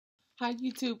Hi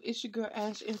YouTube, it's your girl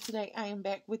Ash, and today I am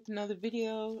back with another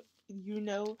video. You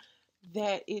know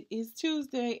that it is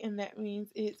Tuesday, and that means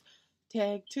it's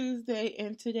Tag Tuesday,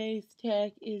 and today's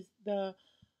tag is the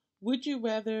Would You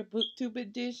Rather Booktube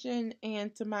edition,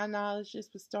 and to my knowledge, this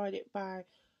was started by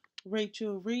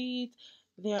Rachel Reed.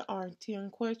 There are 10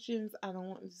 questions. I don't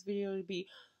want this video to be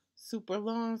super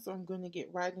long, so I'm going to get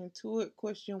right into it.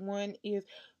 Question 1 is,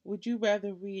 would you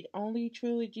rather read only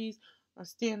trilogies or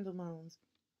standalones?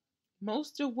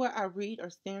 Most of what I read are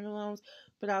standalones,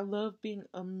 but I love being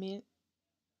wrong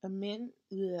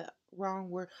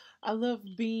word. I love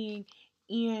being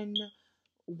in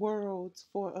worlds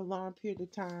for a long period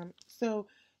of time. So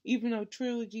even though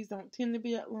trilogies don't tend to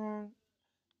be that long,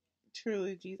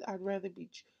 I'd rather be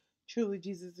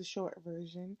trilogies is the short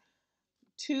version.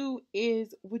 2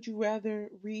 is, would you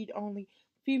rather read only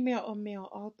female or male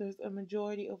authors? A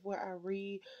majority of what I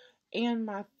read and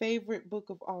my favorite book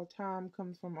of all time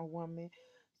comes from a woman.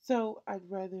 So I'd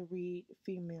rather read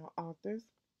female authors.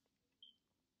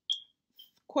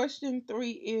 Question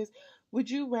 3 is, would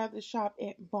you rather shop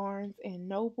at Barnes and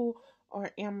Noble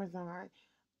or Amazon?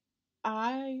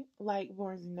 I like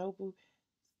Barnes and Noble,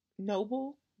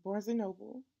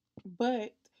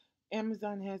 but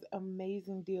Amazon has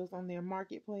amazing deals on their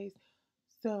marketplace,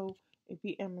 so it'd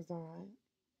be Amazon.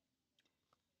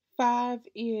 5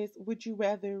 is, would you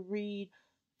rather read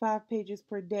 5 pages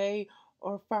per day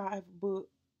or 5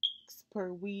 books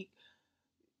per week?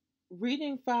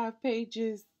 Reading 5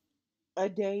 pages a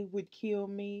day would kill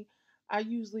me. I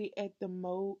usually at the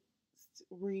most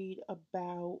read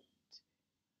about,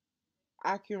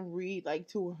 I can read like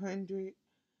to 100.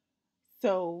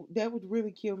 So that would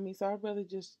really kill me. So I'd rather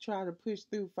just try to push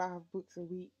through 5 books a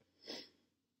week.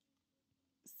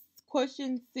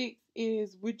 Question 6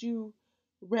 is, would you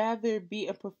rather be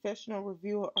a professional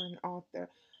reviewer or an author?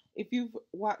 If you've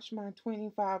watched my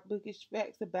 25 bookish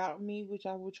facts about me, which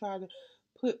I will try to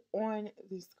put on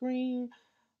the screen,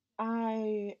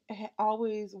 I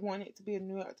always wanted to be a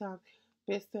New York Times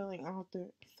best-selling author,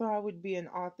 so I would be an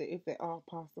author if at all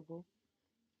possible.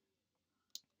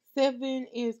 7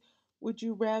 is, would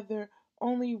you rather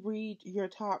only read your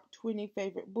top 20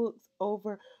 favorite books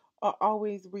over or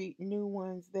always read new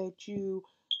ones that you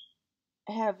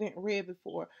haven't read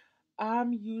before?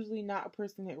 I'm usually not a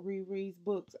person that rereads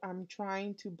books. I'm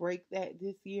trying to break that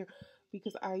this year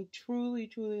because I truly,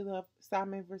 truly love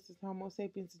Simon versus Homo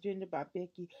Sapiens Agenda by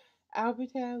Becky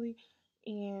Albertalli,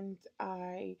 and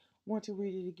I want to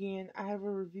read it again. I have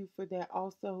a review for that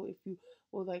also. If you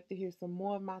would like to hear some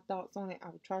more of my thoughts on it, I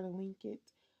will try to link it.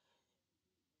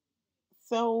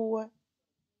 So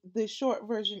the short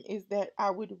version is that I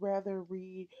would rather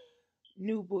read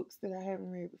new books that I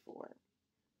haven't read before.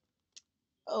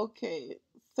 Okay,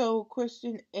 so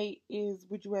question 8 is,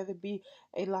 would you rather be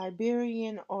a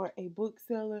librarian or a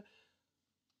bookseller?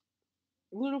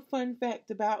 Little fun fact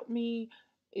about me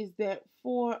is that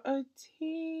for a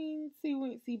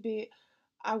teensy-weensy bit,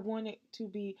 I wanted to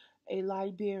be a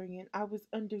librarian. I was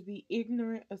under the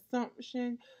ignorant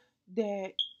assumption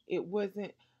that it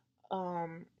wasn't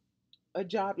a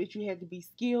job that you had to be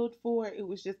skilled for. It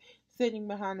was just sitting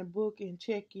behind a book and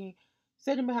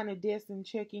sitting behind a desk and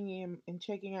checking in and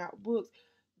checking out books.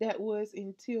 That was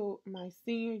until my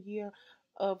senior year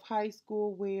of high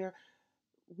school, where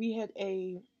we had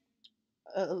an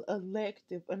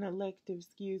elective,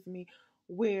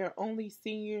 where only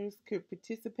seniors could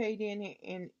participate in it,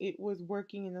 and it was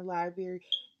working in the library,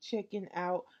 checking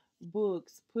out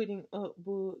books, putting up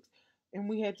books, and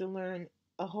we had to learn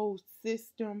a whole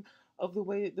system of the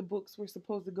way that the books were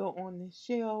supposed to go on the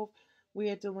shelf. We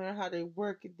had to learn how to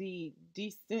work the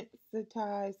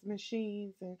desensitized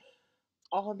machines and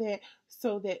all that,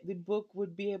 so that the book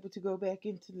would be able to go back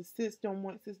into the system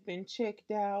once it's been checked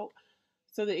out,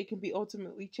 so that it can be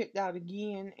ultimately checked out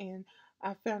again. And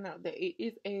I found out that it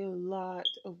is a lot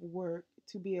of work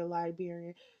to be a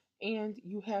librarian, and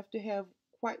you have to have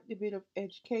quite a bit of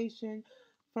education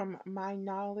from my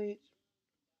knowledge.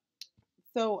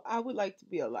 So I would like to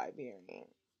be a librarian.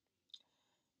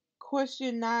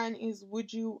 Question 9 is,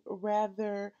 would you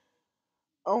rather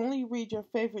only read your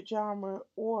favorite genre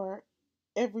or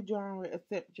every genre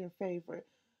except your favorite?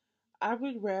 I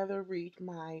would rather read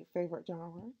my favorite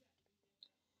genre.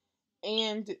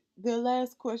 And the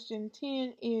last question,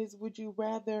 10, is, would you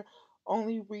rather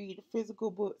only read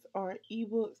physical books or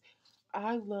ebooks?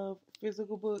 I love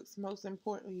physical books, most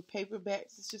importantly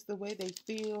paperbacks. It's just the way they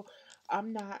feel.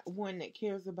 I'm not one that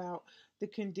cares about the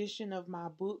condition of my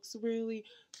books really.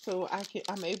 So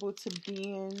I'm able to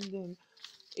bend, and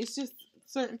it's just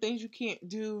certain things you can't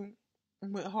do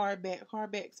with hardback.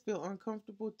 Hardbacks feel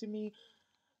uncomfortable to me.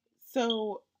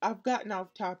 So I've gotten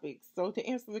off topic. So to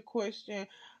answer the question,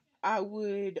 I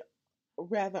would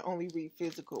rather only read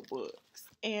physical books.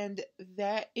 And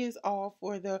that is all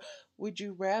for the Would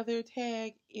You Rather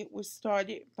tag. It was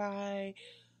started by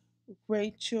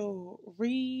Rachel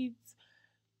Reeds.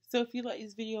 So if you like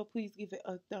this video, please give it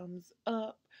a thumbs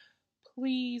up.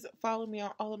 Please follow me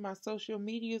on all of my social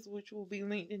medias, which will be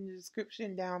linked in the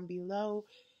description down below.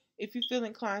 If you feel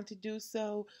inclined to do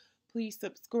so, please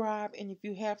subscribe. And if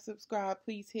you have subscribed,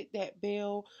 please hit that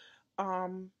bell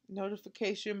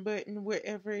notification button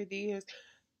wherever it is,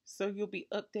 so you'll be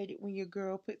updated when your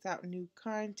girl puts out new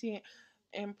content.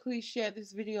 And please share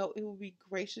this video. It will be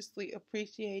graciously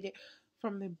appreciated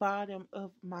from the bottom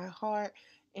of my heart.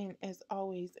 And as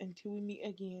always, until we meet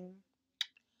again.